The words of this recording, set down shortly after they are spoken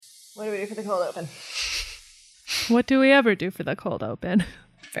What do we do for the cold open? What do we ever do for the cold open?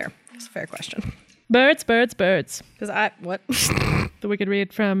 Fair. It's a fair question. Birds, birds, birds. What? The wicked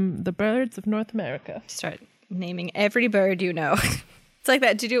read from the birds of North America. Start naming every bird you know. It's like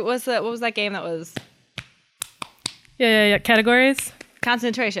that. What was that game that was? Yeah. Categories?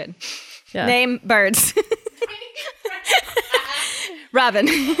 Concentration. Yeah. Name birds. Robin.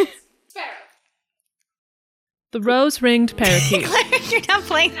 The rose-ringed parakeet. Claire, you're not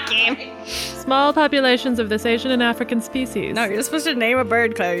playing the game. Small populations of this Asian and African species. No, you're supposed to name a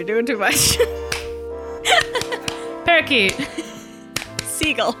bird, Claire. You're doing too much. Parakeet.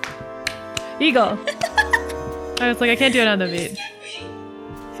 Seagull. Eagle. I was like, I can't do it on the beat.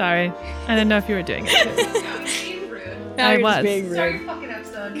 Sorry. I didn't know if you were doing it. No, I you're was. just being rude.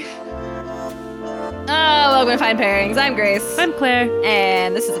 Welcome to Fine Pairings. I'm Grace. I'm Claire.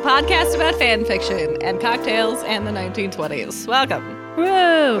 And this is a podcast about fan fiction and cocktails and the 1920s. Welcome.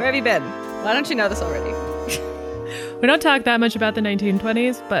 Whoa. Where have you been? Why don't you know this already? We don't talk that much about the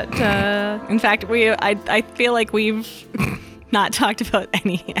 1920s, but in fact, I feel like we've not talked about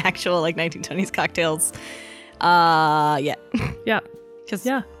any actual 1920s cocktails yet. yeah. Because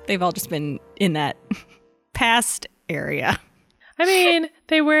they've all just been in that past area. I mean,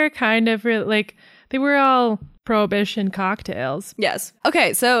 they were kind of they were all Prohibition cocktails. Yes.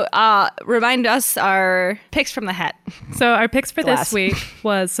 Okay, so remind us our picks from the hat. So our picks for Glass. this week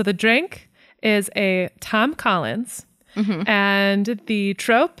was, so the drink is a Tom Collins, and the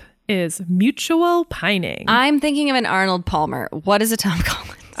trope is mutual pining. I'm thinking of an Arnold Palmer. What is a Tom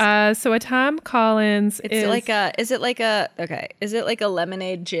Collins? So a Tom Collins Is is it like a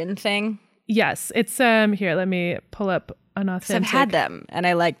lemonade gin thing? Yes, it's here. Let me pull up an authentic. I've had them and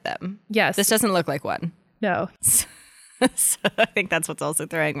I like them. Yes. This doesn't look like one. No. So I think that's what's also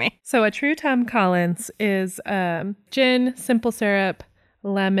throwing me. So a true Tom Collins is gin, simple syrup,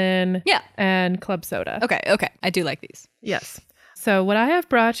 lemon, and club soda. Okay. I do like these. Yes. So what I have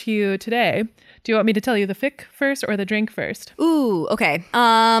brought you today, do you want me to tell you the fic first or the drink first? Ooh, okay.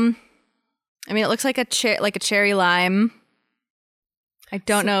 I mean, it looks like a cherry lime. I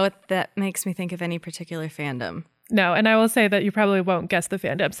don't know what that makes me think of any particular fandom. No, and I will say that you probably won't guess the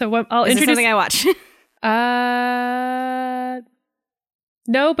fandom. So what I'll Is this introduce something I watch?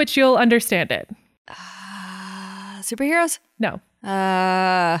 No, but you'll understand it. Superheroes? No.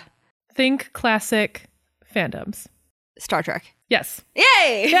 Think classic fandoms. Star Trek. Yes.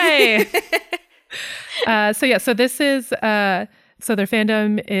 Yay! Yay! So this is so their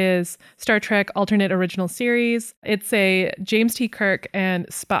fandom is Star Trek Alternate Original Series. It's a James T. Kirk and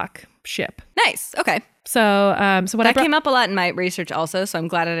Spock ship. Nice. Okay. So what that came up a lot in my research also, so I'm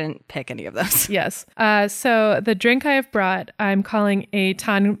glad I didn't pick any of those. Yes. So the drink I have brought, I'm calling a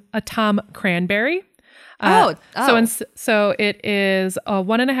Tom Cranberry. So it is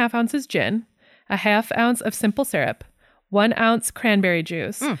 1.5 ounces gin, a 1/2 ounce of simple syrup, 1 ounce cranberry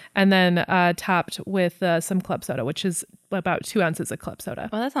juice, and then topped with some club soda, which is about 2 ounces of club soda.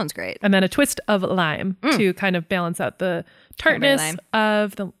 Well, that sounds great. And then a twist of lime to kind of balance out the tartness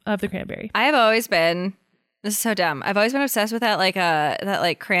of the cranberry. I have always been, this is so dumb, I've always been obsessed with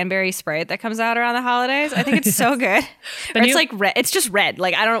that cranberry Sprite that comes out around the holidays. I think it's so good. It's like red. It's just red.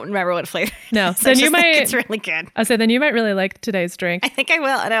 Like, I don't remember what flavor. No, so then it's really good. Then you might really like today's drink. I think I will.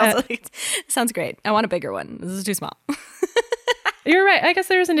 And I also think it sounds great. I want a bigger one. This is too small. You're right. I guess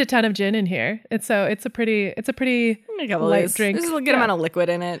there isn't a ton of gin in here. It's a pretty light drink. There's a good amount of liquid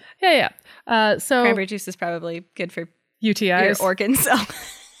in it. Yeah. So Cranberry juice is probably good for UTIs. your organs. So.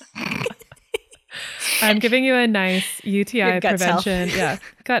 I'm giving you a nice UTI prevention.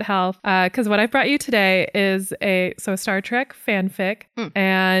 Gut health. Because what I brought you today is a Star Trek fanfic,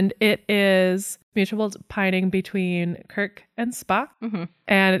 and it is mutual pining between Kirk and Spock,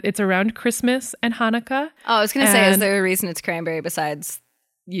 and it's around Christmas and Hanukkah. Oh, I was gonna say, is there a reason it's cranberry besides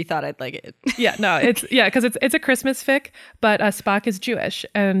you thought I'd like it? Because it's a Christmas fic, but Spock is Jewish,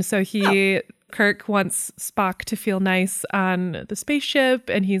 and so Kirk wants Spock to feel nice on the spaceship,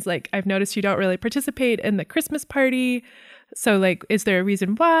 and he's like, I've noticed you don't really participate in the Christmas party, so is there a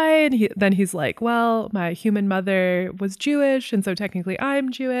reason why? And then he's like, well, my human mother was Jewish, and so technically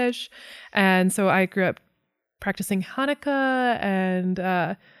I'm Jewish, and so I grew up practicing Hanukkah,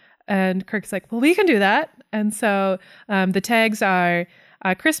 and Kirk's like, well, we can do that, and so the tags are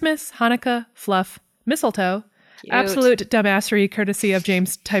Christmas, Hanukkah, fluff, mistletoe, cute. Absolute dumbassery courtesy of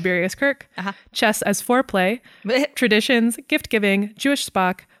James Tiberius Kirk, chess as foreplay, traditions, gift-giving, Jewish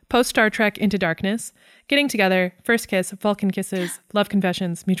Spock, Post Star Trek Into Darkness, Getting Together, First Kiss, Vulcan Kisses, Love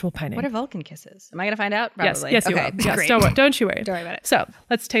Confessions, Mutual Pining. What are Vulcan kisses? Am I going to find out? Probably. Yes, you will. Yes, great. don't you worry. Don't worry about it. So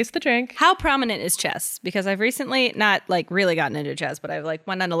let's taste the drink. How prominent is chess? Because I've recently not like really gotten into chess, but I've like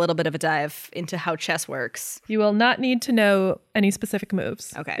went on a little bit of a dive into how chess works. You will not need to know any specific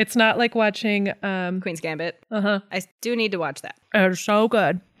moves. Okay. It's not like watching Queen's Gambit. Uh-huh. I do need to watch that. It's so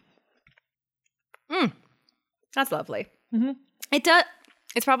good. That's lovely. Mm-hmm. It does.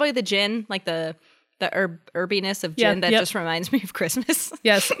 It's probably the gin, like the herbiness of gin that just reminds me of Christmas.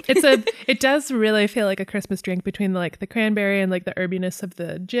 Yes, it does really feel like a Christmas drink between like the cranberry and like the herbiness of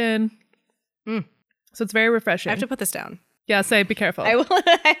the gin. So it's very refreshing. I have to put this down. Yeah, say be careful. I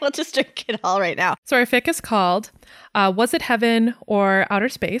will just drink it all right now. So our fic is called Was It Heaven or Outer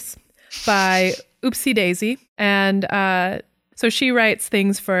Space by Oopsie Daisy. And so she writes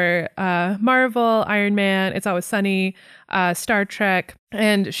things for Marvel, Iron Man, It's Always Sunny, Star Trek.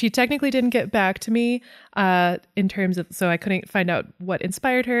 And she technically didn't get back to me in terms of, so I couldn't find out what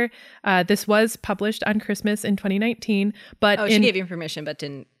inspired her. This was published on Christmas in 2019. But she gave you permission, but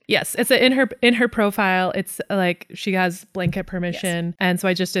didn't. Yes, it's in her profile. It's like she has blanket permission. Yes. And so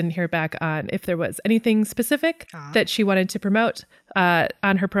I just didn't hear back on if there was anything specific that she wanted to promote.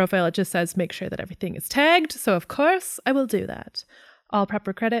 On her profile, it just says, make sure that everything is tagged. So of course I will do that. All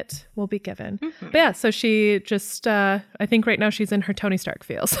proper credit will be given. Mm-hmm. But yeah, so she just, I think right now she's in her Tony Stark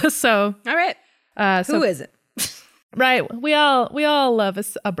feels. So. All right. Who isn't? Right. We all love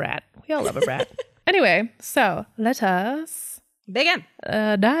a brat. We all love a brat. Anyway, so let us begin.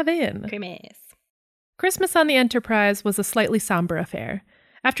 Dive in. Christmas on the Enterprise was a slightly somber affair.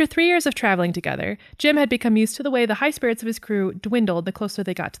 After 3 years of traveling together, Jim had become used to the way the high spirits of his crew dwindled the closer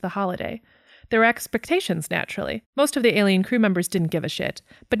they got to the holiday. There were expectations, naturally. Most of the alien crew members didn't give a shit,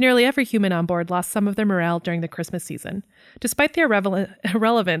 but nearly every human on board lost some of their morale during the Christmas season. Despite the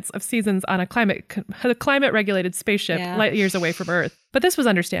irrelevance of seasons on a climate-regulated spaceship light years away from Earth. But this was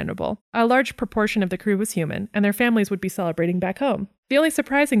understandable. A large proportion of the crew was human, and their families would be celebrating back home. The only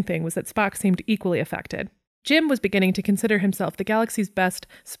surprising thing was that Spock seemed equally affected. Jim was beginning to consider himself the galaxy's best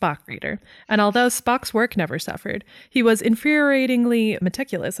Spock reader, and although Spock's work never suffered, he was infuriatingly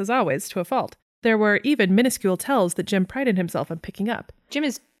meticulous, as always, to a fault. There were even minuscule tells that Jim prided himself on picking up. Jim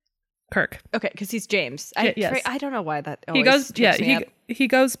is Kirk. Okay, because he's James. Yes. I don't know why that always he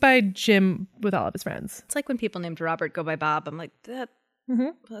goes by Jim with all of his friends. It's like when people named Robert go by Bob. I'm like,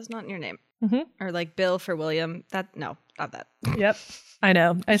 that's not your name. Mm-hmm. Or like Bill for William. No, not that. Yep, I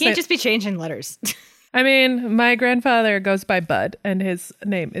know. You can't just be changing letters. I mean, my grandfather goes by Bud, and his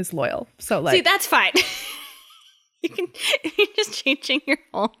name is Loyal. So like, see, that's fine. You're just changing your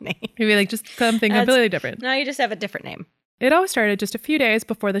whole name. You'd be like, just something completely different. No, you just have a different name. It always started just a few days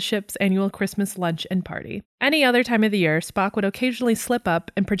before the ship's annual Christmas lunch and party. Any other time of the year, Spock would occasionally slip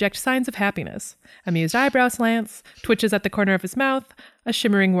up and project signs of happiness. Amused eyebrow slants, twitches at the corner of his mouth, a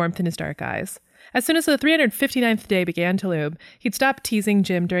shimmering warmth in his dark eyes. As soon as the 359th day began to loom, he'd stop teasing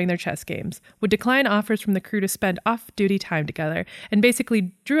Jim during their chess games, would decline offers from the crew to spend off-duty time together, and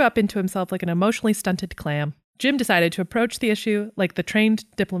basically drew up into himself like an emotionally stunted clam. Jim decided to approach the issue like the trained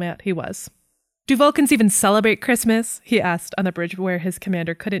diplomat he was. Do Vulcans even celebrate Christmas? He asked on the bridge where his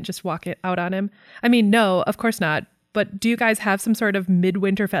commander couldn't just walk it out on him. I mean, no, of course not. But do you guys have some sort of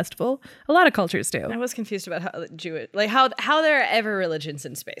midwinter festival? A lot of cultures do. I was confused about how there are ever religions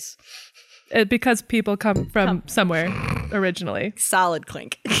in space. Because people come from somewhere originally. Solid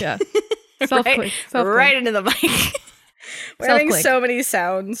clink. Yeah. Self-clink. Right into the mic. We're having so many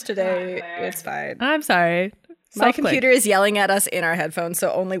sounds today. It's fine. I'm sorry. My computer is yelling at us in our headphones,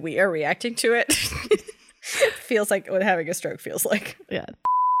 so only we are reacting to it. It feels like what having a stroke feels like. Yeah.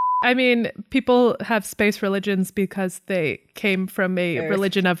 I mean, people have space religions because they came from a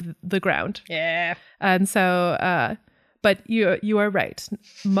religion of the ground. Yeah. And so, but you are right.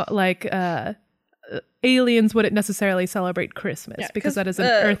 Aliens wouldn't necessarily celebrate Christmas because that is an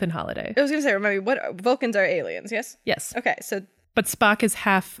earthen holiday. I was going to say, remember, what Vulcans are aliens, yes? Yes. Okay, so... But Spock is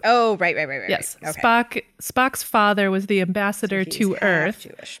half... Oh, right. Yes. Okay. Spock's father was the ambassador to Earth.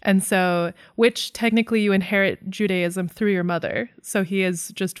 Jewish. And so, which technically you inherit Judaism through your mother. So he is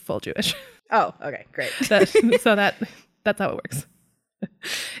just full Jewish. Oh, okay, great. That's how it works.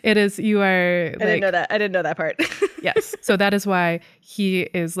 It is, you are... I didn't know that part. Yes. So that is why he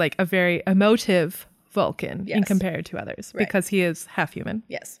is like a very emotive Vulcan in compared to others. Because he is half human.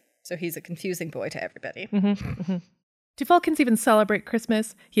 Yes. So he's a confusing boy to everybody. Mm-hmm, mm-hmm. Do Vulcans even celebrate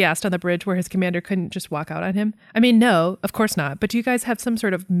Christmas? He asked on the bridge where his commander couldn't just walk out on him. I mean, no, of course not. But do you guys have some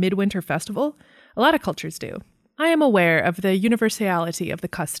sort of midwinter festival? A lot of cultures do. I am aware of the universality of the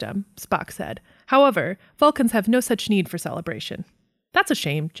custom, Spock said. However, Vulcans have no such need for celebration. That's a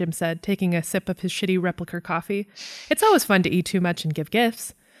shame, Jim said, taking a sip of his shitty replica coffee. It's always fun to eat too much and give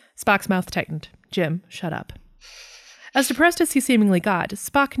gifts. Spock's mouth tightened. Jim, shut up. As depressed as he seemingly got,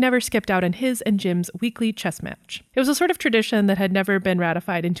 Spock never skipped out on his and Jim's weekly chess match. It was a sort of tradition that had never been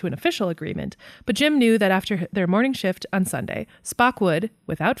ratified into an official agreement, but Jim knew that after their morning shift on Sunday, Spock would,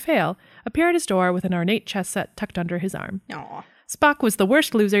 without fail, appear at his door with an ornate chess set tucked under his arm. Aww. Spock was the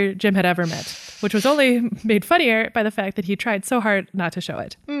worst loser Jim had ever met, which was only made funnier by the fact that he tried so hard not to show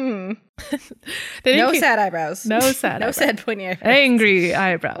it. No sad eyebrows. No sad No eyebrows. sad pointy eyebrows. Angry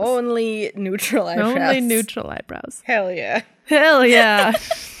eyebrows. Only neutral eyebrows. Only neutral eyebrows. Hell yeah. Hell yeah.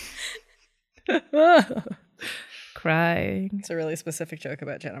 Crying. It's a really specific joke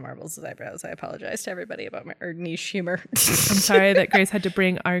about Jenna Marbles' eyebrows. I apologize to everybody about my niche humor. I'm sorry that Grace had to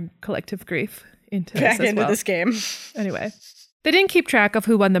bring our collective grief into Back this as into well. this game. Anyway. They didn't keep track of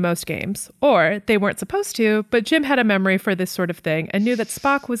who won the most games, or they weren't supposed to, but Jim had a memory for this sort of thing and knew that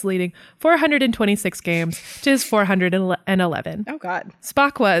Spock was leading 426 games to his 411. Oh, God.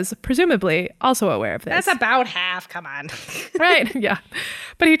 Spock was, presumably, also aware of this. That's about half. Come on. Right, yeah.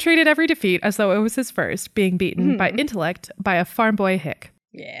 But he treated every defeat as though it was his first, being beaten by intellect by a farm boy hick.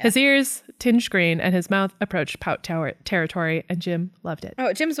 Yeah. His ears tinged green and his mouth approached pout territory, and Jim loved it.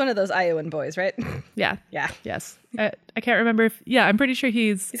 Oh, Jim's one of those Iowan boys, right? Yeah. Yeah. Yes. I can't remember if... Yeah, I'm pretty sure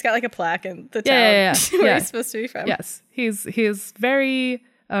he's... He's got like a plaque in the town Yeah. where Yeah. he's supposed to be from. Yes. He's very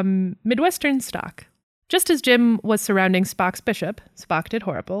Midwestern stock. Just as Jim was surrounding Spock's bishop, Spock did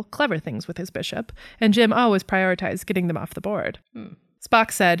horrible, clever things with his bishop, and Jim always prioritized getting them off the board.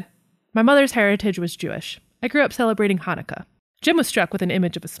 Spock said, "My mother's heritage was Jewish. I grew up celebrating Hanukkah." Jim was struck with an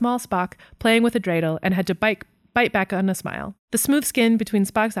image of a small Spock playing with a dreidel and had to bite back on a smile. The smooth skin between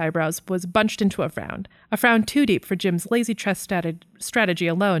Spock's eyebrows was bunched into a frown too deep for Jim's lazy chess strategy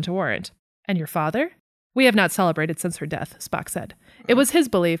alone to warrant. "And your father?" "We have not celebrated since her death," Spock said. "It was his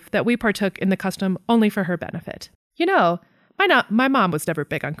belief that we partook in the custom only for her benefit. You know, my mom was never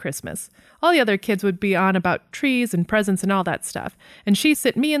big on Christmas. All the other kids would be on about trees and presents and all that stuff, and she'd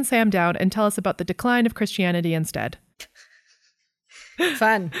sit me and Sam down and tell us about the decline of Christianity instead."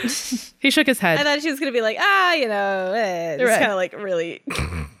 Fun. He shook his head. I thought she was going to be like, it's Right. kind of like really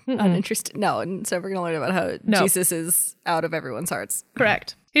uninterested. No, and so we're going to learn about how No. Jesus is out of everyone's hearts.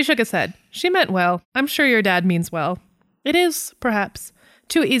 Correct. He shook his head. "She meant well. I'm sure your dad means well. It is, perhaps,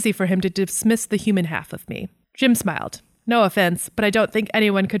 too easy for him to dismiss the human half of me." Jim smiled. "No offense, but I don't think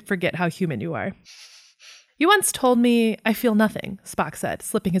anyone could forget how human you are." "You once told me I feel nothing," Spock said,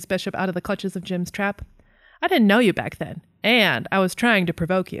 slipping his bishop out of the clutches of Jim's trap. "I didn't know you back then, and I was trying to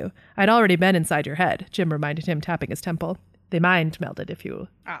provoke you. I'd already been inside your head," Jim reminded him, tapping his temple. "The mind melded, if you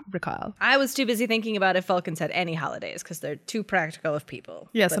recall." I was too busy thinking about if Vulcans had any holidays because they're too practical of people.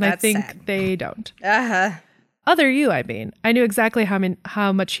 Yes, But and I that's think sad. they don't. Uh-huh. Other you, I mean. I knew exactly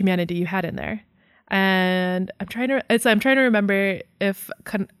how much humanity you had in there. And I'm trying to remember if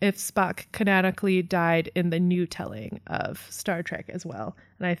Spock canonically died in the new telling of Star Trek as well.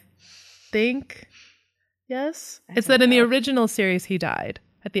 And I think yes. It's that in the original series he died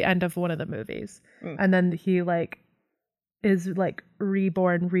at the end of one of the movies. And then he is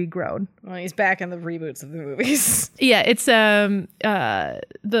reborn, regrown. Well, he's back in the reboots of the movies. Yeah, it's in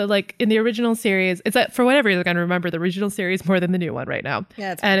the original series, it's that for whatever reason, I'm gonna remember the original series more than the new one right now.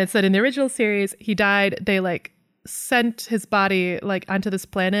 Yeah, it's and it's that in the original series, he died. They sent his body onto this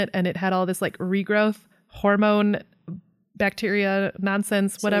planet, and it had all this regrowth hormone bacteria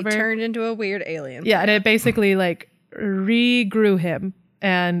nonsense, whatever. So he turned into a weird alien. Yeah, and it basically regrew him.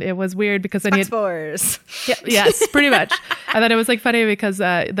 And it was weird because then spores. Yeah, yes, pretty much. And then it was funny because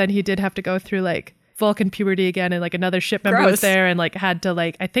then he did have to go through Vulcan puberty again, and another ship member was there and had to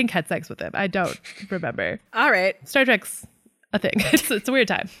I think had sex with him. I don't remember. All right, Star Trek's a thing. It's a weird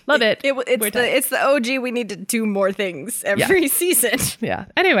time. Love it. It's the OG. We need to do more things every season. Yeah.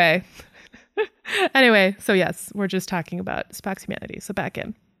 Anyway, so yes, we're just talking about Spock's humanity. So back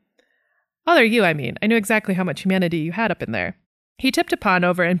in. "Other you, I mean. I knew exactly how much humanity you had up in there." He tipped a pawn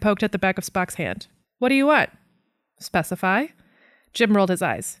over and poked at the back of Spock's hand. "What do you want?" "Specify." Jim rolled his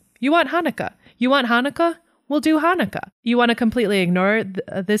eyes. "You want Hanukkah. You want Hanukkah? We'll do Hanukkah. You want to completely ignore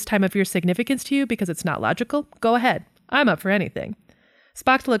this time of year's significance to you because it's not logical? Go ahead. I'm up for anything."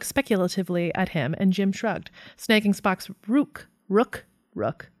 Spock looked speculatively at him, and Jim shrugged, snaking Spock's rook.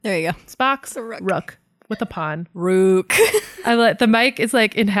 There you go. Spock's rook with a pawn. Rook. The mic is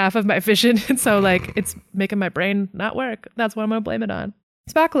in half of my vision, and so it's making my brain not work. That's what I'm gonna blame it on.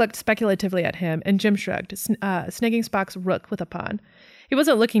 Spock looked speculatively at him, and Jim shrugged, snagging Spock's rook with a pawn. He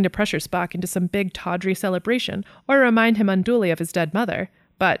wasn't looking to pressure Spock into some big tawdry celebration or remind him unduly of his dead mother,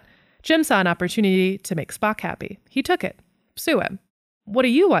 but Jim saw an opportunity to make Spock happy. He took it. Sue him. What do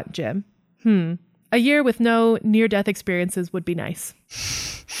you want, Jim? A year with no near-death experiences would be nice.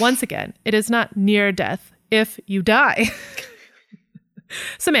 Once again, it is not near death if you die.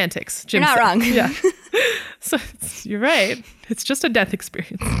 Semantics, Jim You're not wrong. Yeah. So you're right. It's just a death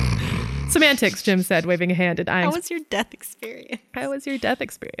experience. Semantics, Jim said, waving a hand and eyeing. How was your death experience? How was your death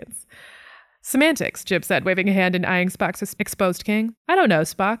experience? Semantics, Jim said, waving a hand and eyeing Spock's exposed king. I don't know,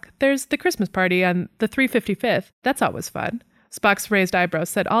 Spock. There's the Christmas party on the 355th. That's always fun. Spock's raised eyebrows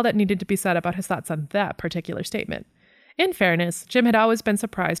said all that needed to be said about his thoughts on that particular statement. In fairness, Jim had always been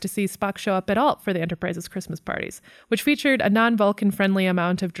surprised to see Spock show up at all for the Enterprise's Christmas parties, which featured a non-Vulcan-friendly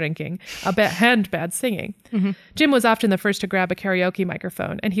amount of drinking, and bad singing. Mm-hmm. Jim was often the first to grab a karaoke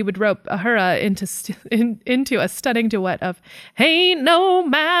microphone, and he would rope Uhura into a stunning duet of "Ain't No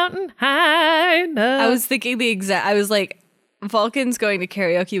Mountain High Enough." I was thinking I was like, Vulcans going to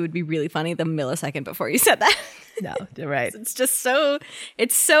karaoke would be really funny the millisecond before you said that. No, you're right. It's just so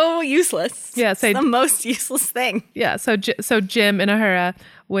useless. Yeah, it's the most useless thing. Yeah, so Jim and Uhura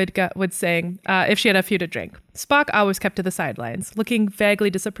would sing if she had a few to drink. Spock always kept to the sidelines, looking vaguely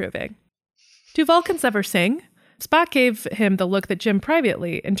disapproving. Do Vulcans ever sing? Spock gave him the look that Jim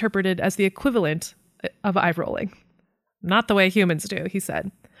privately interpreted as the equivalent of eye rolling. Not the way humans do, he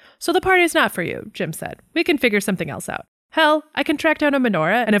said. So the party's not for you, Jim said. We can figure something else out. Hell, I can track down a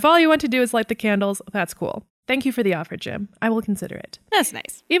menorah, and if all you want to do is light the candles, that's cool. Thank you for the offer, Jim. I will consider it. That's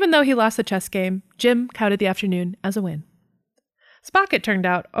nice. Even though he lost the chess game, Jim counted the afternoon as a win. Spock, it turned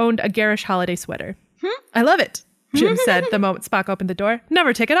out, owned a garish holiday sweater. I love it, Jim said the moment Spock opened the door.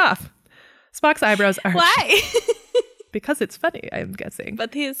 Never take it off. Spock's eyebrows arched. Why? Because it's funny, I'm guessing.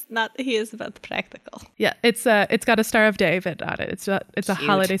 But he is about the practical. Yeah, it's got a Star of David on it. It's a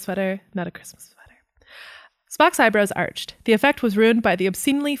holiday sweater, not a Christmas sweater. Spock's eyebrows arched. The effect was ruined by the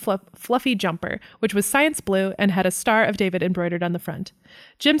obscenely fluffy jumper, which was science blue and had a Star of David embroidered on the front.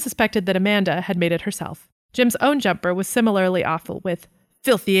 Jim suspected that Amanda had made it herself. Jim's own jumper was similarly awful, with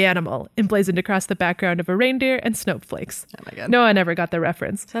 "filthy animal" emblazoned across the background of a reindeer and snowflakes. Oh my God. No one ever got the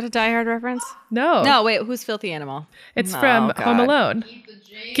reference. Is that a Die Hard reference? No. No, wait, who's Filthy Animal? It's from Home Alone.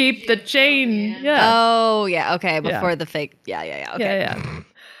 Keep the chain. Yeah. Oh, yeah, okay, before the fake. Yeah, okay. Yeah.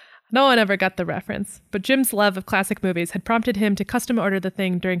 No one ever got the reference, but Jim's love of classic movies had prompted him to custom order the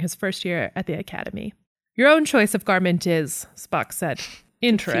thing during his first year at the Academy. Your own choice of garment is, Spock said,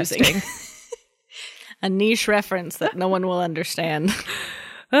 interesting. A niche reference that no one will understand.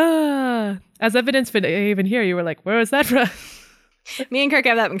 As evidence for even here, you were like, where was that from? Me and Kirk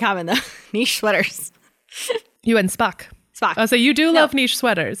have that in common, though. Niche sweaters. You and Spock. Spock. Oh, so you do love niche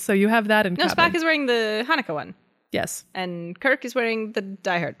sweaters, so you have that in common. No, Spock is wearing the Hanukkah one. Yes. And Kirk is wearing the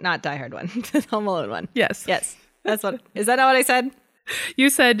not Die Hard one, the Home Alone one. Yes. That's what, is that not what I said? You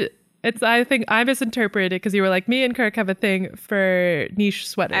said, I think I misinterpreted it because you were like, me and Kirk have a thing for niche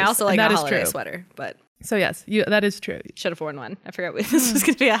sweaters. I also like a holiday sweater, but. So yes, that is true. Should have worn one. I forgot this was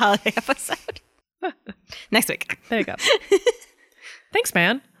going to be a holiday episode. Next week. There you go. Thanks,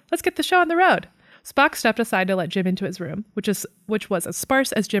 man. Let's get the show on the road. Spock stepped aside to let Jim into his room, which was as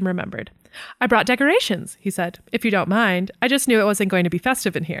sparse as Jim remembered. I brought decorations, he said. If you don't mind, I just knew it wasn't going to be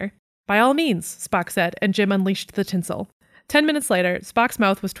festive in here. By all means, Spock said, and Jim unleashed the tinsel. 10 minutes later, Spock's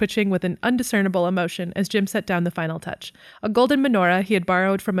mouth was twitching with an undiscernible emotion as Jim set down the final touch. A golden menorah he had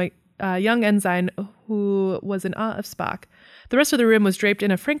borrowed from a young ensign who was in awe of Spock. The rest of the room was draped in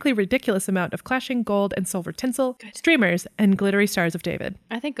a frankly ridiculous amount of clashing gold and silver tinsel, streamers, and glittery stars of David.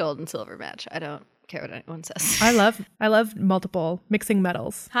 I think gold and silver match. I don't care what anyone says. I love multiple mixing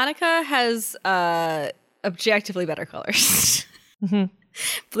metals. Hanukkah has objectively better colors. Mm-hmm.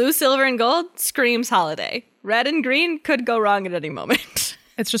 Blue, silver, and gold screams holiday. Red and green could go wrong at any moment.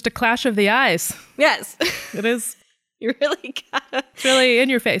 It's just a clash of the eyes. Yes. It is. You really gotta. It's really in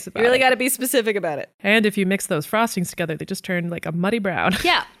your face about it. You really gotta be specific about it. And if you mix those frostings together, they just turn like a muddy brown.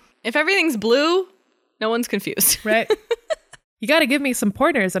 Yeah. If everything's blue, no one's confused. Right? You gotta give me some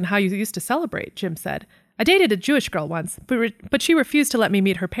pointers on how you used to celebrate, Jim said. I dated a Jewish girl once, but she refused to let me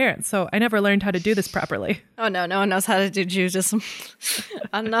meet her parents, so I never learned how to do this properly. Oh no, no one knows how to do Judaism.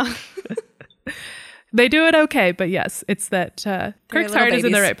 I don't know. They do it okay, but yes, it's that Kirk's heart is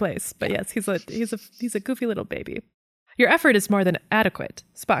in the right place. But yes, he's a goofy little baby. Your effort is more than adequate,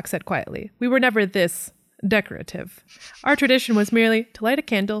 Spock said quietly. We were never this decorative. Our tradition was merely to light a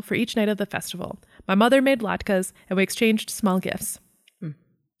candle for each night of the festival. My mother made latkes, and we exchanged small gifts.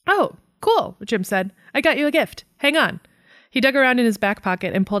 Oh, cool, Jim said. I got you a gift. Hang on. He dug around in his back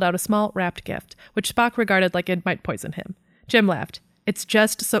pocket and pulled out a small wrapped gift, which Spock regarded like it might poison him. Jim laughed. It's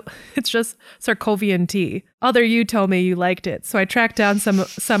just Sarkovian tea. Other you told me you liked it, so I tracked down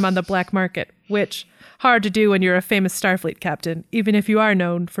some on the black market, which hard to do when you're a famous Starfleet captain, even if you are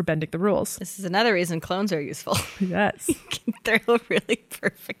known for bending the rules. This is another reason clones are useful. Yes. They're a really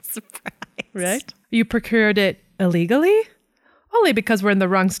perfect surprise. Right? You procured it illegally? Only because we're in the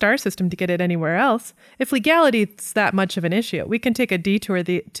wrong star system to get it anywhere else. If legality's that much of an issue, we can take a detour to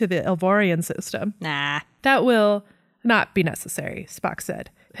the Elvorian system. Nah. That will not be necessary, Spock said.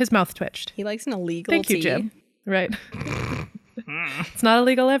 His mouth twitched. He likes an illegal Thank tea. you, Jim. Right. It's not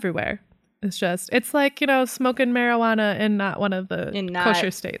illegal everywhere. It's like, smoking marijuana in not one of the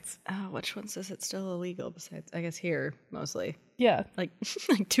kosher states. Oh, which ones is it still illegal besides, I guess here, mostly. Yeah. Like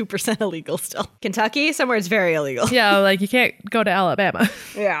 2% illegal still. Kentucky, somewhere it's very illegal. Yeah, like you can't go to Alabama.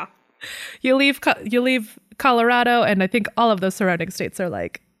 Yeah. You leave Colorado, and I think all of those surrounding states are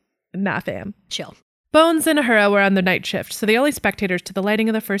like, nah, fam. Chill. Bones and Uhura were on the night shift, so the only spectators to the lighting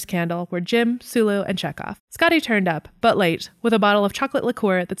of the first candle were Jim, Sulu, and Chekhov. Scotty turned up, but late, with a bottle of chocolate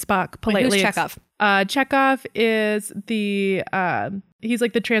liqueur that Spock politely... Who's Chekhov? Chekhov is the... he's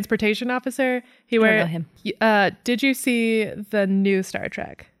like the transportation officer. I don't know him. Did you see the new Star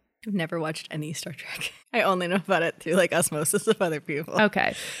Trek? I've never watched any Star Trek. I only know about it through like osmosis of other people.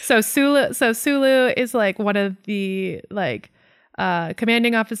 Okay. So Sulu is like one of the like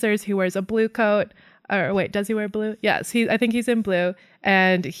commanding officers who wears a blue coat. Or wait, does he wear blue? Yes, I think he's in blue,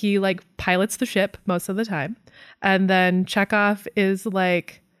 and he like pilots the ship most of the time. And then Chekhov is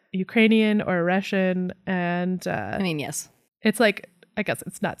like Ukrainian or Russian, and yes. It's like, I guess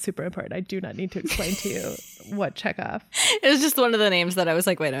it's not super important. I do not need to explain to you what Chekhov. It was just one of the names that I was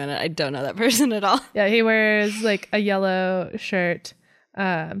like, wait a minute, I don't know that person at all. Yeah, he wears like a yellow shirt.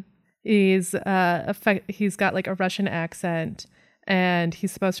 He's got like a Russian accent. And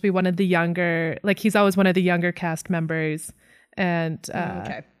he's supposed to be one of the younger, like he's always one of the younger cast members. And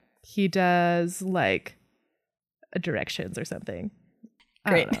he does like directions or something.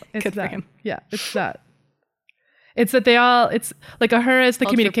 Great. Good for him. Yeah, it's that. It's that it's like Uhura is the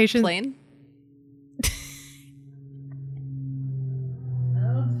communication. Plane?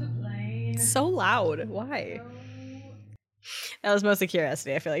 So loud. Why? That was mostly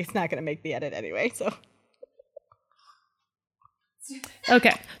curiosity. I feel like it's not going to make the edit anyway, so...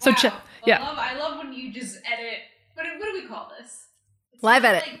 Okay, so wow. yeah. I love when you just edit. What do we call this? It's Live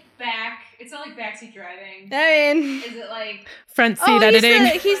not edit. It's not like backseat driving. I mean, Is it like front seat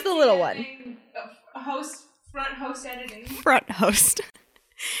editing? He's the little one. Front host editing. Front host.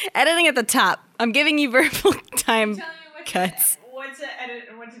 Editing at the top. I'm giving you verbal time cuts. What to edit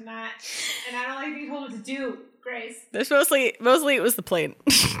and what to not. And I don't like being told what to do, Grace. There's mostly it was the plane.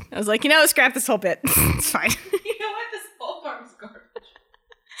 I was like, scrap this whole bit. It's fine. You know what? This whole part was garbage.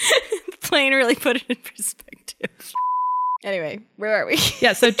 The plane really put it in perspective. Anyway, where are we?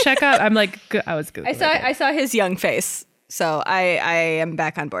 Yeah, so Chekhov, I was Googling. I saw his young face, so I am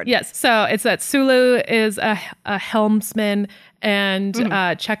back on board. Yes, so it's that Sulu is a helmsman and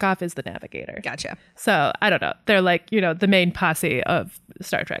Chekhov is the navigator. Gotcha. So I don't know. They're like, the main posse of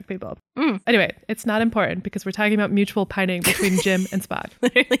Star Trek people. Anyway, it's not important because we're talking about mutual pining between Jim and Spock.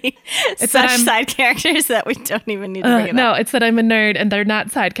 Literally, it's such side characters that we don't even need to bring it up. No, it's that I'm a nerd and they're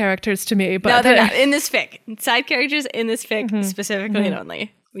not side characters to me. But no, they're not. In this fic. Side characters in this fic specifically and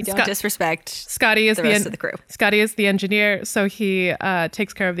only. We don't disrespect Scotty is the rest of the crew. Scotty is the engineer, so he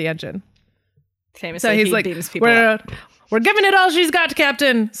takes care of the engine. Famously, so he's he like, beams people up. We're giving it all she's got,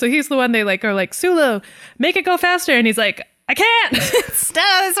 Captain. So he's the one they are like, Sulu, make it go faster. And he's like, I can't. None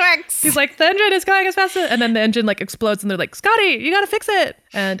of this works. He's like, the engine is going as fast as... And then the engine explodes and they're like, Scotty, you got to fix it.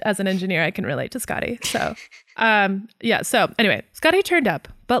 And as an engineer, I can relate to Scotty. So, So anyway, Scotty turned up,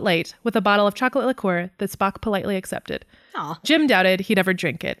 but late, with a bottle of chocolate liqueur that Spock politely accepted. Aww. Jim doubted he'd ever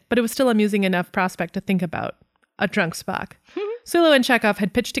drink it, but it was still amusing enough prospect to think about. A drunk Spock. Sulu and Chekhov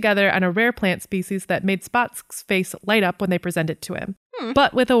had pitched together on a rare plant species that made Spock's face light up when they presented it to him,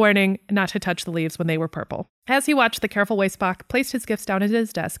 but with a warning not to touch the leaves when they were purple. As he watched the careful way Spock placed his gifts down at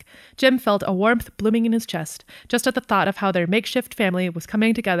his desk, Jim felt a warmth blooming in his chest, just at the thought of how their makeshift family was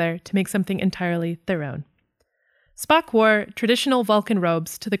coming together to make something entirely their own. Spock wore traditional Vulcan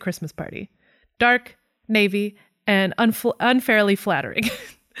robes to the Christmas party. Dark, navy, and unfairly flattering.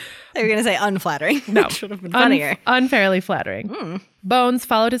 They were going to say unflattering. No. Which would have been funnier. Unfairly flattering. Bones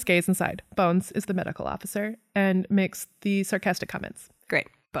followed his gaze inside. Bones is the medical officer and makes the sarcastic comments. Great.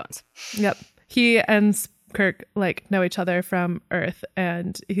 Bones. Yep. He and Kirk know each other from Earth,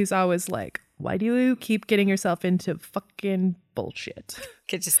 and he's always like, why do you keep getting yourself into fucking bullshit?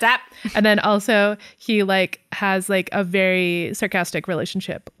 Could you stop? And then also he has a very sarcastic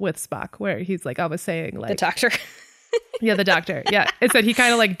relationship with Spock where he's always saying the doctor. Yeah, the doctor. Yeah. It said he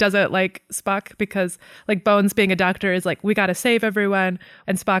kind of like doesn't like Spock because like Bones being a doctor is like, we got to save everyone.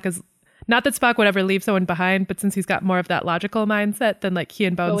 And Spock is not that Spock would ever leave someone behind, but since he's got more of that logical mindset, then like he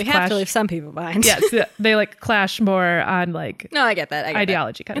and Bones Well, we clash. have to leave some people behind. Yes, they like clash more on like No, I get that. I get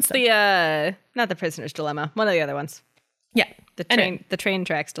ideology that. kind of It's stuff. the not the prisoner's dilemma. One of the other ones. Yeah. The train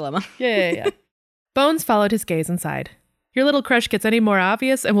tracks dilemma. Yeah. Bones followed his gaze inside. Your little crush gets any more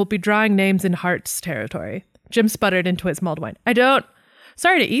obvious and we'll be drawing names in Heart's territory. Jim sputtered into his mulled wine. I don't...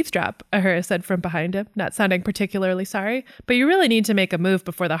 Sorry to eavesdrop, Uhura said from behind him, not sounding particularly sorry, but you really need to make a move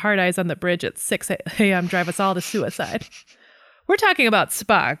before the hard eyes on the bridge at 6 a.m. drive us all to suicide. We're talking about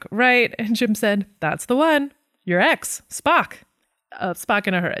Spock, right? And Jim said, that's the one. Your ex, Spock. Spock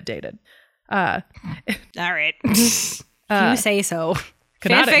and Uhura dated. All right. You say so.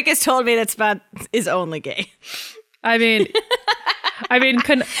 Fanfic has told me that Spock is only gay. I mean,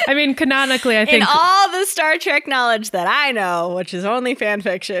 canonically, I think in all the Star Trek knowledge that I know, which is only fan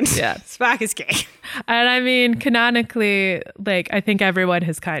fiction, yeah, Spock is gay. And I mean, canonically, like I think everyone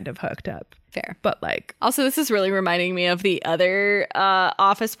has kind of hooked up. Fair, but like, also this is really reminding me of the other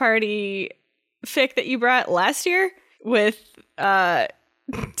office party fic that you brought last year with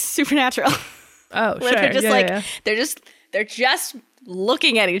Supernatural. Oh, sure. They're just they're just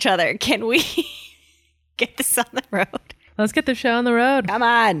looking at each other. Can we get this on the road? Let's get the show on the road. Come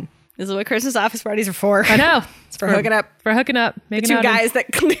on. This is what Christmas office parties are for. I know. It's for hooking up. For hooking up. The two guys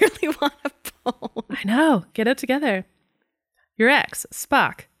that clearly want a bone. I know. Get it together. Your ex,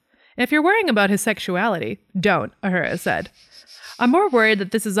 Spock. If you're worrying about his sexuality, don't, Uhura said. I'm more worried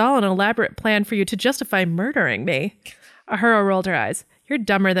that this is all an elaborate plan for you to justify murdering me. Uhura rolled her eyes. You're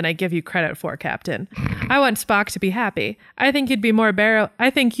dumber than I give you credit for, Captain. I want Spock to be happy. I think you'd be more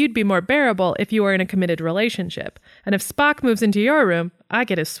bearable if you were in a committed relationship. And if Spock moves into your room, I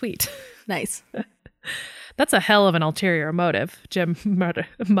get his suite. Nice. That's a hell of an ulterior motive, Jim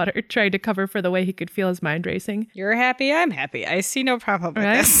muttered, trying to cover for the way he could feel his mind racing. You're happy, I'm happy. I see no problem with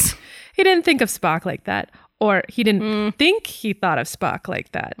this. He didn't think of Spock like that. Or he didn't think he thought of Spock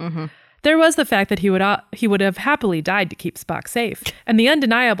like that. Mm-hmm. There was the fact that he would have happily died to keep Spock safe, and the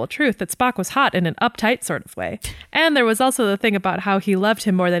undeniable truth that Spock was hot in an uptight sort of way. And there was also the thing about how he loved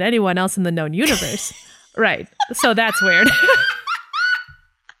him more than anyone else in the known universe. Right. So that's weird.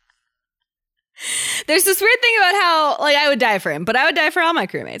 There's this weird thing about how, like, I would die for him, but I would die for all my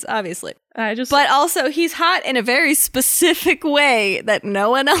crewmates, obviously. But also, he's hot in a very specific way that no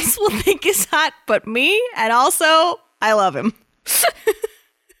one else will think is hot but me, and also, I love him.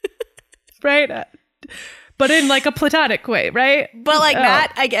 Right? But in like a platonic way, right? But like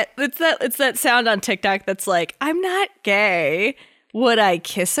not, I get, it's that sound on TikTok that's like, I'm not gay. Would I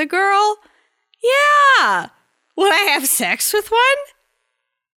kiss a girl? Yeah. Would I have sex with one?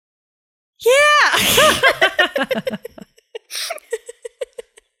 Yeah.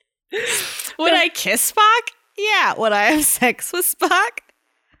 Would I kiss Spock? Yeah. Would I have sex with Spock?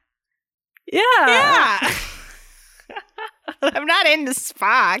 Yeah. I'm not into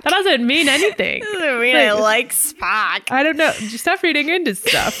Spock. That doesn't mean anything. Doesn't mean I like Spock. I don't know. Just stop reading into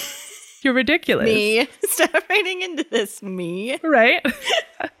stuff. You're ridiculous. Me. Stop reading into this. Me. Right?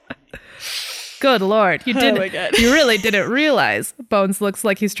 Good Lord. You didn't. Oh my God. You really didn't realize. Bones looks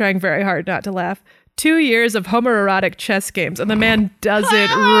like he's trying very hard not to laugh. 2 years of homoerotic chess games, and the man doesn't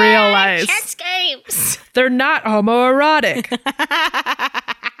realize. Chess games. They're not homoerotic.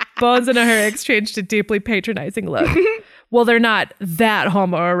 Bones and Uhura exchanged a deeply patronizing look. Well, they're not that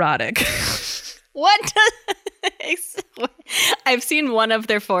homoerotic. What? I've seen one of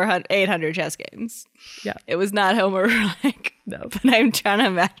their 800 chess games. Yeah. It was not homoerotic. No. But I'm trying to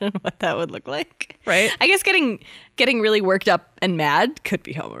imagine what that would look like. Right. I guess getting really worked up and mad could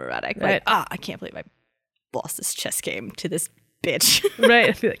be homoerotic. Right. Like, I can't believe I lost this chess game to this bitch. Right.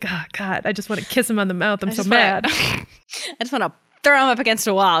 I'd be like, oh, God, I just want to kiss him on the mouth. I'm so mad. I just want to throw him up against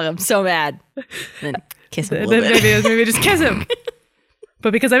a wall. I'm so mad. And then kiss him a little bit. Maybe just kiss him.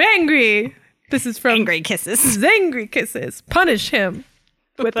 But because I'm angry, this is from Angry kisses. This is angry kisses. Punish him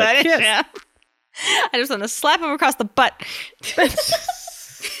with a kiss. Yeah. I just want to slap him across the butt.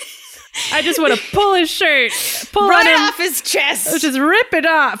 I just want to pull his shirt, pull right on him, off his chest. just rip it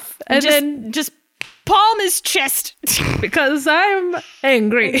off, and then just palm his chest. because I'm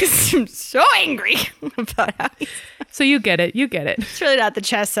angry. I'm so angry about how he's... So you get it. You get it. It's really not the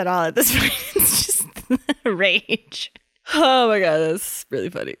chest at all at this point. It's just rage. Oh my God, that's really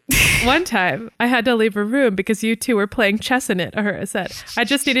funny. One time, I had to leave a room because you two were playing chess in it, Uhura said. I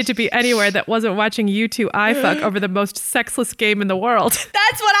just needed to be anywhere that wasn't watching you two eye fuck over the most sexless game in the world.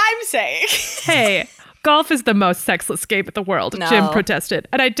 That's what I'm saying. Hey, golf is the most sexless game in the world, No. Jim protested.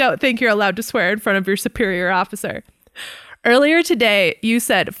 And I don't think you're allowed to swear in front of your superior officer. Earlier today, you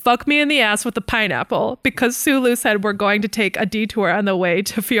said, fuck me in the ass with a pineapple because Sulu said we're going to take a detour on the way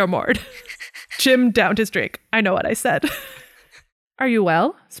to Fjormord. Jim downed his drink. I know what I said. Are you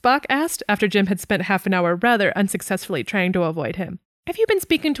well? Spock asked after Jim had spent half an hour rather unsuccessfully trying to avoid him. Have you been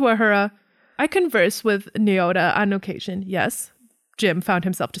speaking to Uhura? I converse with Nyota on occasion, yes. Jim found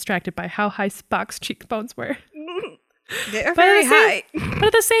himself distracted by how high Spock's cheekbones were. They're very high. But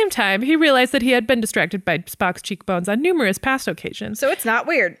at the same time, he realized that he had been distracted by Spock's cheekbones on numerous past occasions. So it's not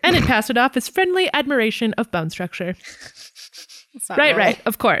weird. And it passed it off as friendly admiration of bone structure. Right,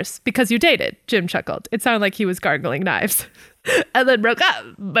 of course. Because you dated, Jim chuckled. It sounded like he was gargling knives. And then broke up,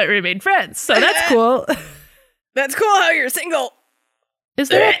 but remained friends. So that's cool. That's cool how you're single. Is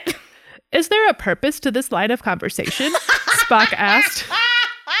there a purpose to this line of conversation? Spock asked.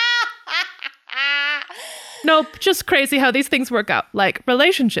 Nope, just crazy how these things work out. Like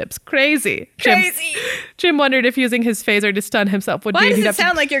relationships, crazy. Jim wondered if using his phaser to stun himself would mean he'd he'd have to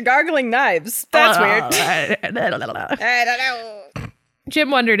sound like you're gargling knives? That's weird. I don't know. Jim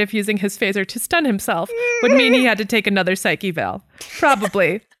wondered if using his phaser to stun himself would mean he had to take another psych eval.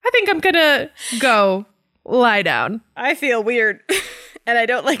 Probably. I think I'm gonna go lie down. I feel weird. And I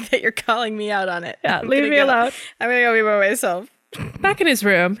don't like that you're calling me out on it. Yeah, leave me alone. I'm gonna go be by myself. Back in his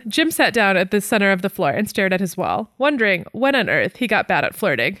room, Jim sat down at the center of the floor and stared at his wall, wondering when on earth he got bad at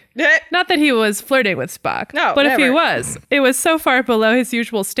flirting. Not that he was flirting with Spock, but never. If he was, it was so far below his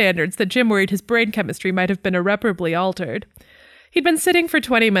usual standards that Jim worried his brain chemistry might have been irreparably altered. He'd been sitting for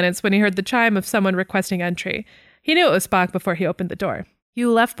 20 minutes when he heard the chime of someone requesting entry. He knew it was Spock before he opened the door.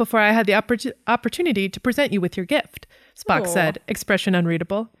 You left before I had the opportunity to present you with your gift, Spock said, expression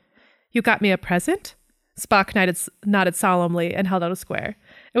unreadable. You got me a present? Spock nodded solemnly and held out a square.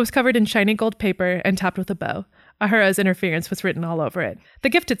 It was covered in shiny gold paper and topped with a bow. Uhura's interference was written all over it. The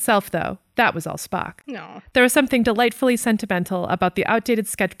gift itself, though, that was all Spock. No. There was something delightfully sentimental about the outdated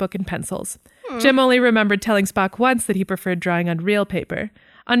sketchbook and pencils. Jim only remembered telling Spock once that he preferred drawing on real paper.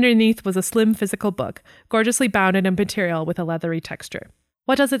 Underneath was a slim physical book, gorgeously bound in a material with a leathery texture.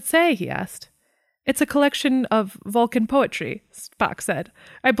 What does it say? He asked. It's a collection of Vulcan poetry, Spock said.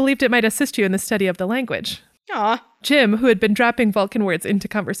 I believed it might assist you in the study of the language. Aw. Jim, who had been dropping Vulcan words into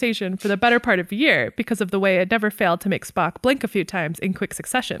conversation for the better part of a year because of the way it never failed to make Spock blink a few times in quick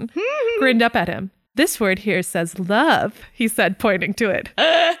succession, grinned up at him. This word here says love, he said, pointing to it.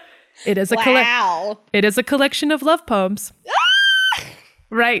 It is It is a collection of love poems.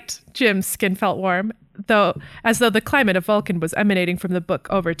 Right. Jim's skin felt warm, as though the climate of Vulcan was emanating from the book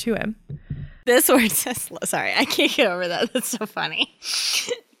over to him. This word says, sorry, I can't get over that. That's so funny.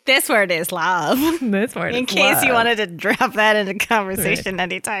 This word is love. This word in is case love. You wanted to drop that into conversation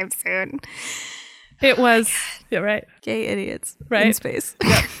anytime soon. It was, yeah, right. Gay idiots right? in space.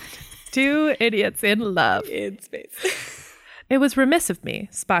 Yep. Two idiots in love. In space. It was remiss of me,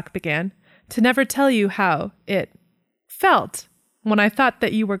 Spock began, to never tell you how it felt when I thought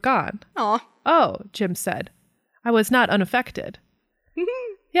that you were gone. Aw. Oh, Jim said. I was not unaffected.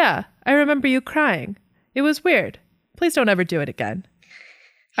 Yeah, I remember you crying. It was weird. Please don't ever do it again.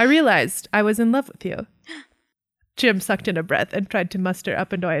 I realized I was in love with you. Jim sucked in a breath and tried to muster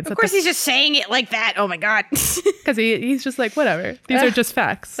up annoyance. Of course he's just saying it like that. Oh my God. Because he's just like, whatever. These are just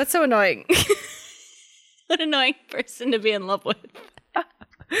facts. That's so annoying. What an annoying person to be in love with.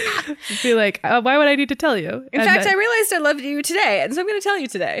 Be like, why would I need to tell you? In fact, I realized I loved you today, and so I'm going to tell you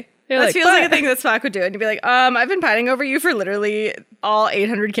today. That feels like a thing that Spock would do. And you'd be like, I've been pining over you for literally all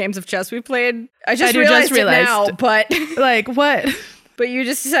 800 games of chess we've played. I just realized it now, but... Like, what? But you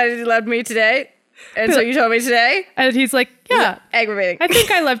just decided you loved me today? And so you told me today? And he's like, yeah. Aggravating. I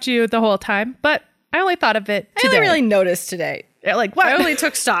think I loved you the whole time, but I only thought of it today. I only really noticed today. Yeah, like, what? I only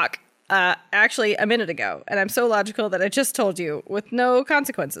took stock, actually, a minute ago. And I'm so logical that I just told you with no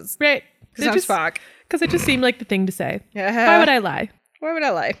consequences. Right. Because I'm Spock. Because it just seemed like the thing to say. Yeah. Why would I lie? Why would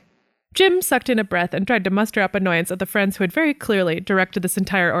I lie? Jim sucked in a breath and tried to muster up annoyance at the friends who had very clearly directed this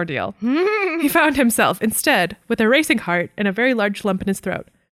entire ordeal. He found himself, instead, with a racing heart and a very large lump in his throat.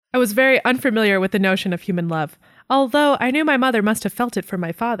 I was very unfamiliar with the notion of human love. Although I knew my mother must have felt it for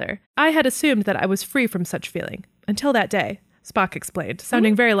my father, I had assumed that I was free from such feeling. Until that day, Spock explained,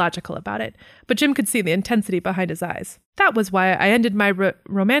 sounding very logical about it, but Jim could see the intensity behind his eyes. That was why I ended my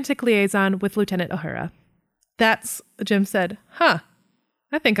romantic liaison with Lieutenant Uhura. That's, Jim said, huh.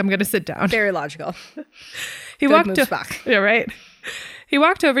 I think I'm going to sit down. Very logical. He Good move, Spock. Yeah, right. He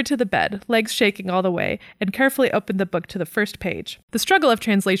walked over to the bed, legs shaking all the way, and carefully opened the book to the first page. The struggle of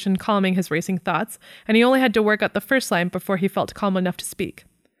translation calming his racing thoughts, and he only had to work out the first line before he felt calm enough to speak.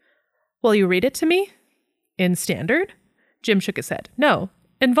 Will you read it to me? In Standard? Jim shook his head. No,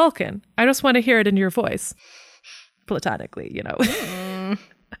 in Vulcan. I just want to hear it in your voice. platonically, you know.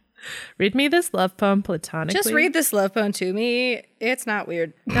 Read me this love poem platonically. Just read this love poem to me. It's not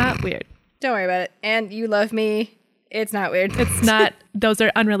weird. Not weird. Don't worry about it. And you love me. It's not weird. It's not. Those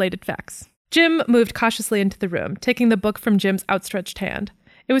are unrelated facts. Jim moved cautiously into the room, taking the book from Jim's outstretched hand.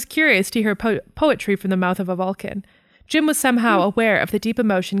 It was curious to hear poetry from the mouth of a Vulcan. Jim was somehow aware of the deep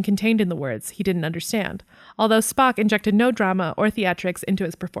emotion contained in the words he didn't understand, although Spock injected no drama or theatrics into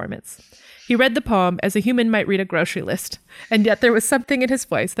his performance. He read the poem as a human might read a grocery list, and yet there was something in his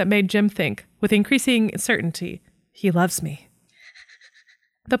voice that made Jim think, with increasing certainty, he loves me.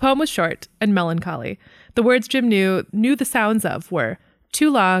 The poem was short and melancholy. The words Jim knew the sounds of were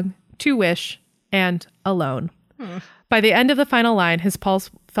too long, to wish, and alone. By the end of the final line, his pulse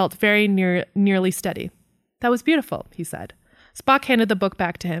felt very nearly steady. That was beautiful, he said. Spock handed the book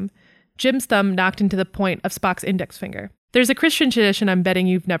back to him. Jim's thumb knocked into the point of Spock's index finger. There's a Christian tradition I'm betting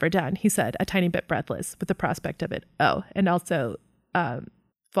you've never done, he said, a tiny bit breathless, with the prospect of it. Oh, and also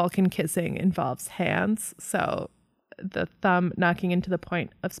Vulcan kissing involves hands, so the thumb knocking into the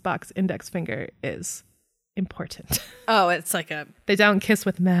point of Spock's index finger is important. Oh, it's like a... They don't kiss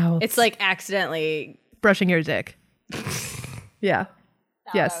with mouths. It's like accidentally... Brushing your dick. Yeah.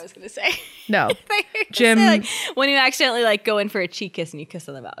 Yes. What I was going to say. No. Jim... Like, when you accidentally like go in for a cheek kiss and you kiss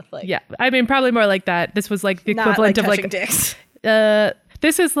on the mouth. Like, yeah. I mean, probably more like that. This was like the equivalent of like... dicks.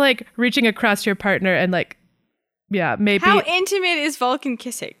 This is like reaching across your partner and like, yeah, maybe... How intimate is Vulcan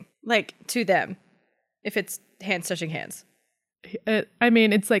kissing? Like, to them? If it's hands touching hands. I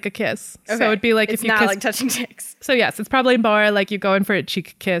mean, it's like a kiss. Okay. So it'd be like it's if you not kiss... like touching dicks. So yes, it's probably more like you go in for a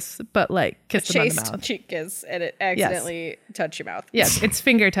cheek kiss, but like kiss them on the mouth. Cheek kiss and it accidentally touch your mouth. Yes, it's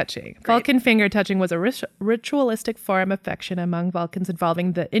finger touching. Vulcan finger touching was a ritualistic form of affection among Vulcans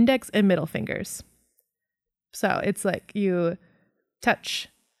involving the index and middle fingers. So it's like you touch,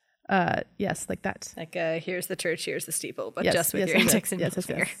 yes, like that. Like here's the church, here's the steeple, but yes, just with your index and middle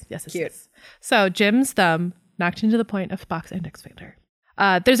finger. Yes. Cute. So Jim's thumb knocked into the point of Spock's index finger.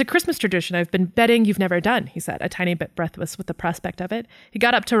 There's a Christmas tradition I've been betting you've never done, he said, a tiny bit breathless with the prospect of it. He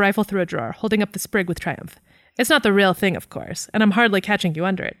got up to rifle through a drawer, holding up the sprig with triumph. It's not the real thing, of course, and I'm hardly catching you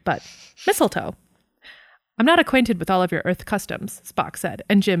under it, but mistletoe. I'm not acquainted with all of your Earth customs, Spock said,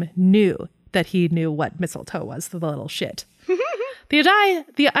 and Jim knew that he knew what mistletoe was, the little shit.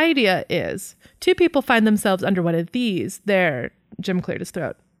 The idea is, two people find themselves under one of these. Jim cleared his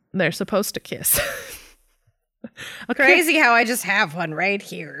throat. They're supposed to kiss. Crazy how I just have one right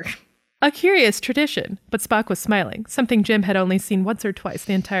here. A curious tradition, but Spock was smiling, something Jim had only seen once or twice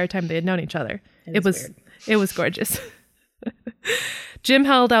the entire time they had known each other. It was gorgeous. Jim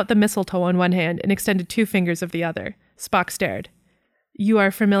held out the mistletoe on one hand and extended two fingers of the other. Spock stared. You are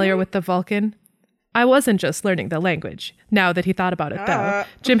familiar with the Vulcan? I wasn't just learning the language. Now that he thought about it, though,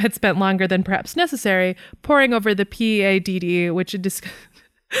 Jim had spent longer than perhaps necessary poring over the PADD, which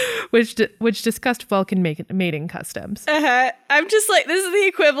discussed Vulcan mating customs. I'm just like, this is the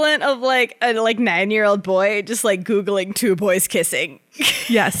equivalent of like a 9-year-old boy just like Googling two boys kissing.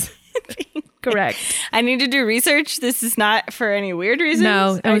 Yes. Correct. I need to do research. This is not for any weird reasons.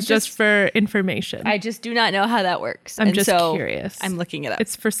 No, it was just for information. I just do not know how that works. I'm just curious. I'm looking it up.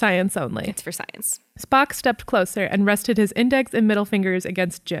 It's for science only. It's for science. Spock stepped closer and rested his index and middle fingers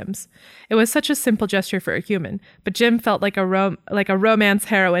against Jim's. It was such a simple gesture for a human, but Jim felt like a romance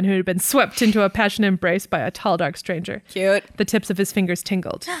heroine who had been swept into a passionate embrace by a tall, dark stranger. Cute. The tips of his fingers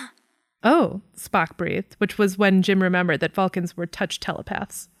tingled. Oh, Spock breathed, which was when Jim remembered that Vulcans were touch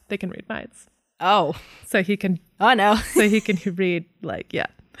telepaths. They can read minds. Oh. So he can... Oh, no. So he can read, yeah.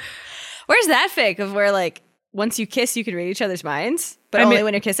 Where's that fic of where, once you kiss, you can read each other's minds? But only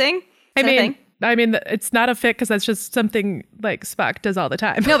when you're kissing? I mean, it's not a fic because that's just something, Spock does all the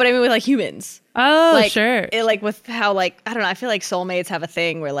time. No, but I mean with, humans. Oh, sure. With how, I don't know, I feel like soulmates have a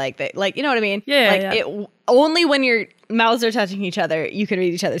thing where, they, you know what I mean? Yeah, It, only when your mouths are touching each other, you can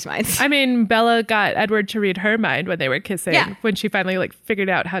read each other's minds. I mean, Bella got Edward to read her mind when they were kissing. Yeah. When she finally, figured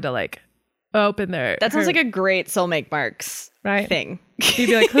out how to, open their... That sounds like a great soulmate marks thing. You'd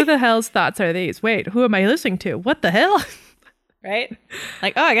be like, who the hell's thoughts are these? Wait, who am I listening to? What the hell? Right?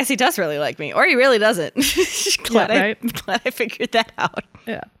 I guess he does really like me. Or he really doesn't. glad I figured that out.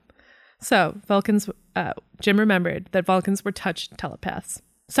 Yeah. So, Vulcans... Jim remembered that Vulcans were touch telepaths.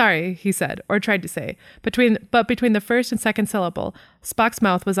 Sorry, he said, or tried to say. Between the first and second syllable, Spock's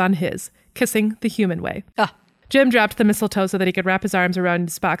mouth was on his, kissing the human way. Jim dropped the mistletoe so that he could wrap his arms around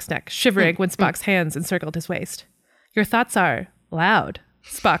Spock's neck, shivering when Spock's hands encircled his waist. Your thoughts are loud,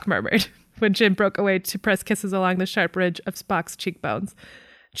 Spock murmured, when Jim broke away to press kisses along the sharp ridge of Spock's cheekbones.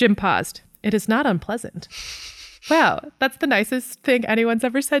 Jim paused. It is not unpleasant. Wow, that's the nicest thing anyone's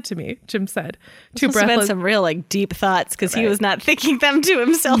ever said to me, Jim said. Too breathless. Some real like deep thoughts because he was not thinking them to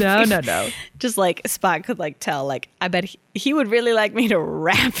himself. No. Just like Spock could like tell, like, I bet he would really like me to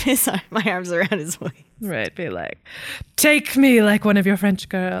wrap my arms around his waist. Right, be like, take me like one of your French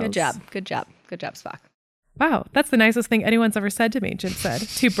girls. Good job, Spock. Wow, that's the nicest thing anyone's ever said to me, Jim said,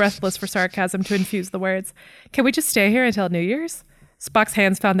 too breathless for sarcasm to infuse the words. Can we just stay here until New Year's? Spock's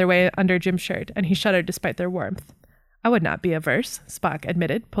hands found their way under Jim's shirt, and he shuddered despite their warmth. I would not be averse, Spock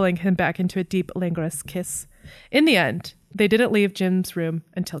admitted, pulling him back into a deep, languorous kiss. In the end, they didn't leave Jim's room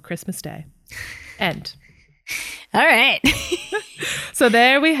until Christmas Day. End. All right. So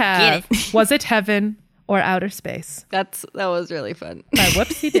there we have, was it heaven or outer space? That was really fun. By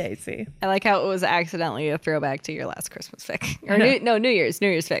Whoopsie Daisy. I like how it was accidentally a throwback to your last Christmas fic. Or New Year's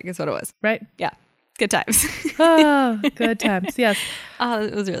fic is what it was. Right. Yeah. Good times. Oh, good times. Yes. Oh,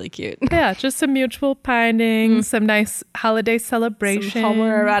 it was really cute. Yeah, just some mutual pining, some nice holiday celebration. Some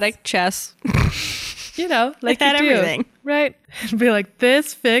homoerotic chess. You know, like you do. Everything. Right? It'd be like,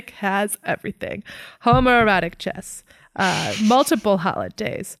 this fic has everything. Homoerotic chess. Multiple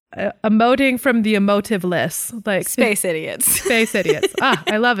holidays. Emoting from the emotiveless. Like Space idiots. Space idiots.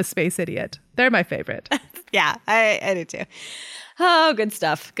 I love a space idiot. They're my favorite. Yeah, I do too. Oh, good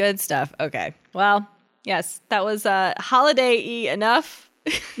stuff. Good stuff. Okay. Well, yes, that was holiday-y enough.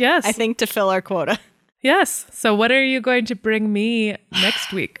 Yes. I think to fill our quota. Yes. So what are you going to bring me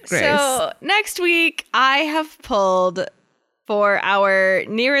next week, Grace? So next week, I have pulled for our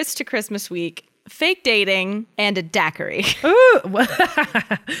nearest to Christmas week, fake dating and a daiquiri. Ooh,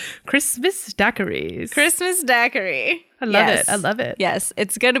 Christmas daiquiris. Christmas daiquiri. I love it. I love it. Yes,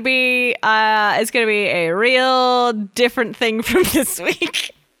 it's gonna be a real different thing from this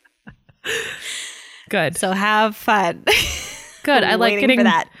week. Good. So have fun. Good. I like getting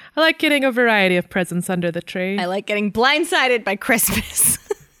that. I like getting a variety of presents under the tree. I like getting blindsided by Christmas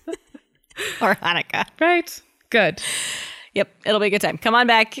or Hanukkah. Right. Good. Yep, it'll be a good time. Come on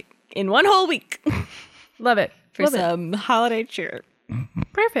back in one whole week. Love it. For some holiday cheer.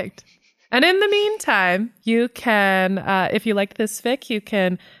 Perfect. And in the meantime, you can, if you liked this fic, you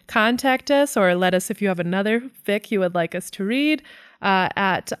can contact us or let us if you have another fic you would like us to read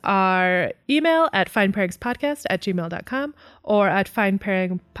at our email at finepairings.podcast@gmail.com or at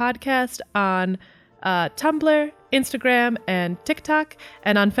finepairings.podcast on Tumblr, Instagram, and TikTok,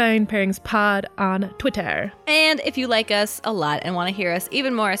 and on Fine Pairings Pod on Twitter. And if you like us a lot and want to hear us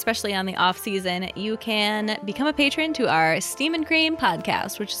even more, especially on the off season, you can become a patron to our Steam and Cream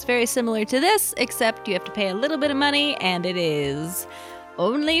podcast, which is very similar to this, except you have to pay a little bit of money, and it is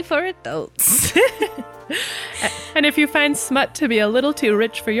only for adults. And if you find smut to be a little too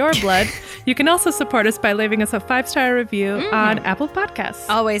rich for your blood, you can also support us by leaving us a 5-star review on Apple Podcasts.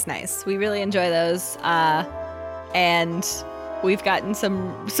 Always nice. We really enjoy those. And we've gotten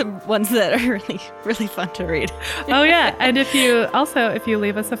some ones that are really, really fun to read. Oh, yeah. And if you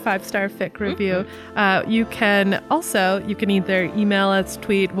leave us a 5-star fic review, you can either email us,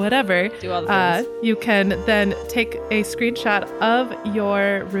 tweet, whatever. Do all the things. You can then take a screenshot of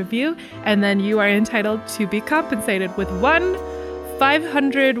your review, and then you are entitled to be compensated with one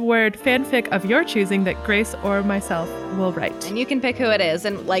 500-word fanfic of your choosing that Grace or myself will write. And you can pick who it is.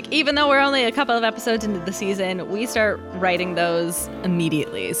 And even though we're only a couple of episodes into the season, we start writing those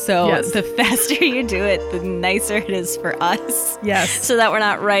immediately. So the faster you do it, the nicer it is for us. Yes. So that we're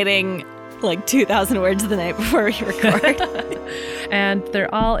not writing 2,000 words the night before we record. And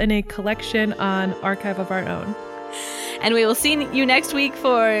they're all in a collection on Archive of Our Own. And we will see you next week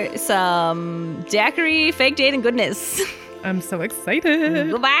for some daiquiri, fake dating goodness. I'm so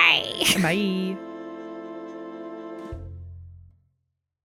excited. Bye-bye. Bye.